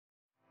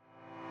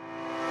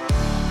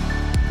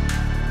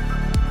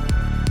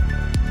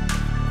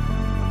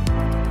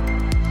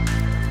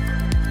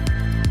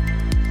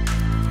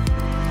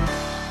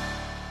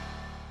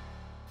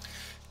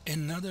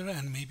Another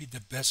and maybe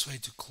the best way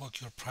to cloak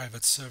your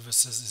private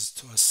services is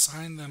to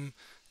assign them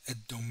a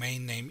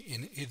domain name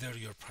in either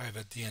your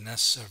private DNS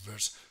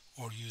servers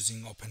or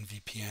using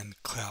OpenVPN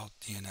Cloud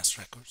DNS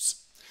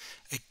Records.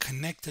 A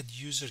connected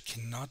user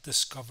cannot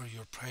discover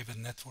your private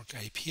network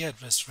IP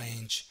address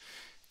range,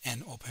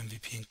 and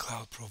OpenVPN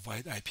Cloud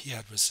provide IP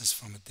addresses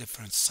from a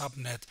different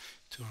subnet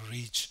to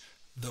reach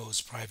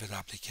those private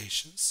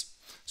applications.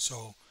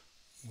 So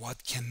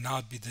what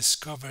cannot be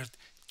discovered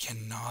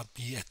cannot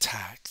be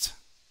attacked.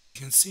 You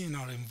can see in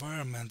our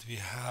environment we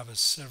have a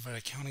server,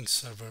 accounting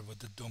server, with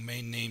the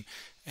domain name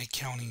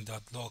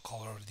accounting.local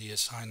already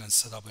assigned and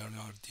set up in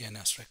our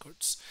DNS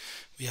records.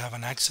 We have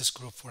an access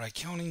group for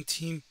accounting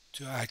team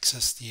to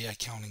access the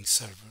accounting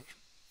server.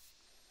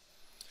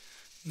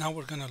 Now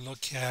we're going to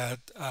look at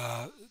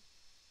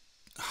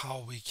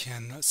how we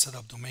can set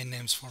up domain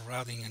names for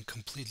routing and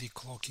completely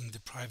cloaking the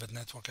private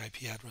network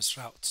IP address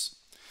routes.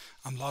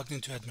 I'm logged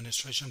into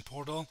administration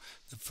portal.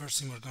 The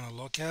first thing we're going to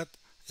look at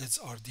is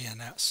our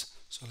DNS.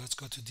 So let's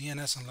go to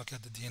DNS and look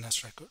at the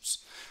DNS records.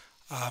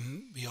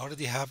 We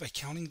already have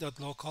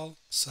accounting.local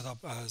set up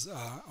as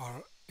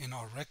in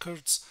our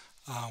records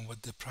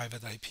with the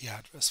private IP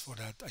address for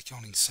that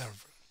accounting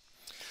server.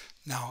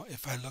 Now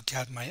if I look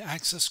at my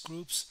access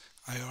groups,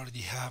 I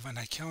already have an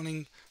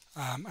accounting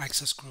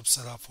access group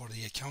set up for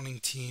the accounting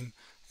team,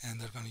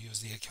 and they're going to use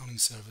the accounting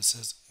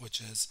services,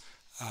 which is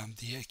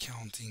the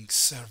accounting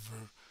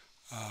server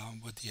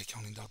with the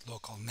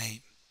accounting.local name.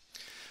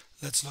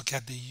 Let's look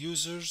at the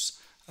users.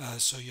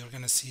 So you're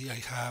going to see I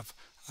have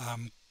a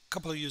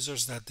couple of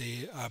users that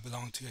they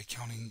belong to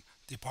accounting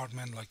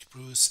department, like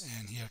Bruce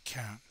and here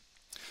Karen.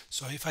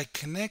 So if I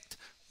connect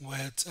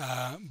with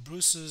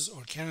Bruce's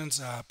or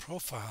Karen's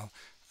profile,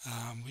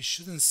 we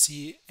shouldn't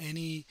see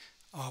any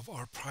of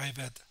our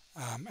private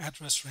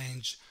address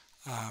range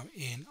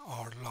in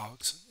our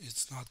logs.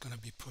 It's not going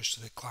to be pushed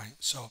to the client.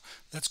 So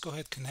let's go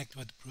ahead and connect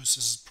with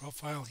Bruce's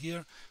profile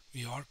here.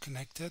 We are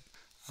connected,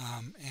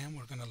 and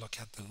we're going to look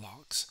at the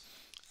logs.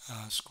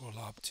 Scroll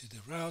up to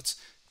the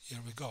routes. Here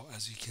we go.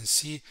 As you can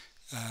see,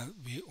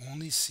 we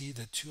only see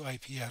the two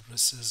IP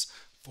addresses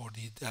for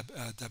the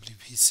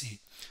WPC.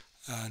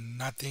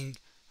 Nothing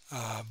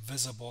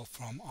visible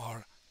from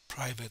our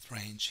private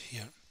range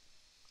here.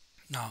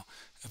 Now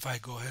if I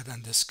go ahead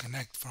and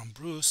disconnect from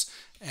Bruce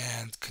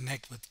and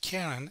connect with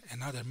Karen,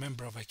 another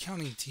member of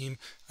accounting team,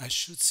 I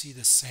should see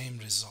the same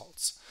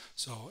results.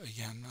 So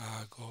again,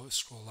 go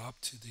scroll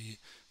up to the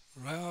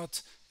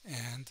route,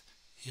 and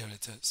here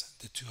it is,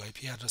 the two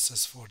IP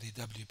addresses for the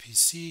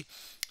WPC,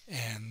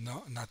 and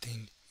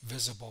nothing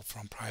visible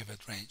from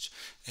private range.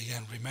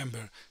 Again,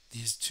 remember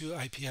these two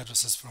IP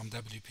addresses from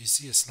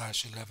WPC is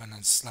 /11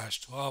 and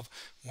 /12.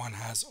 One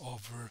has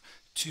over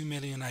 2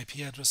 million IP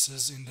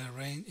addresses in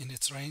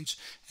its range,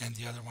 and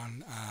the other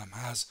one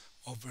has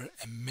over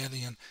 1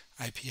 million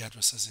IP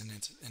addresses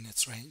in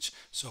its range.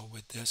 So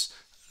with this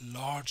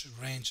large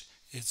range,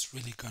 it's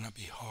really going to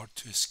be hard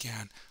to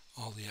scan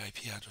all the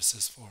IP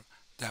addresses for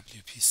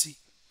WPC.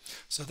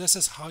 So this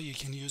is how you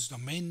can use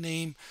domain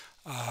name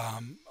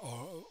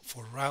or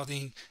for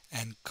routing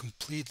and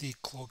completely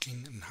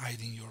cloaking and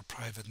hiding your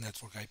private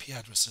network IP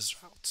addresses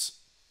routes.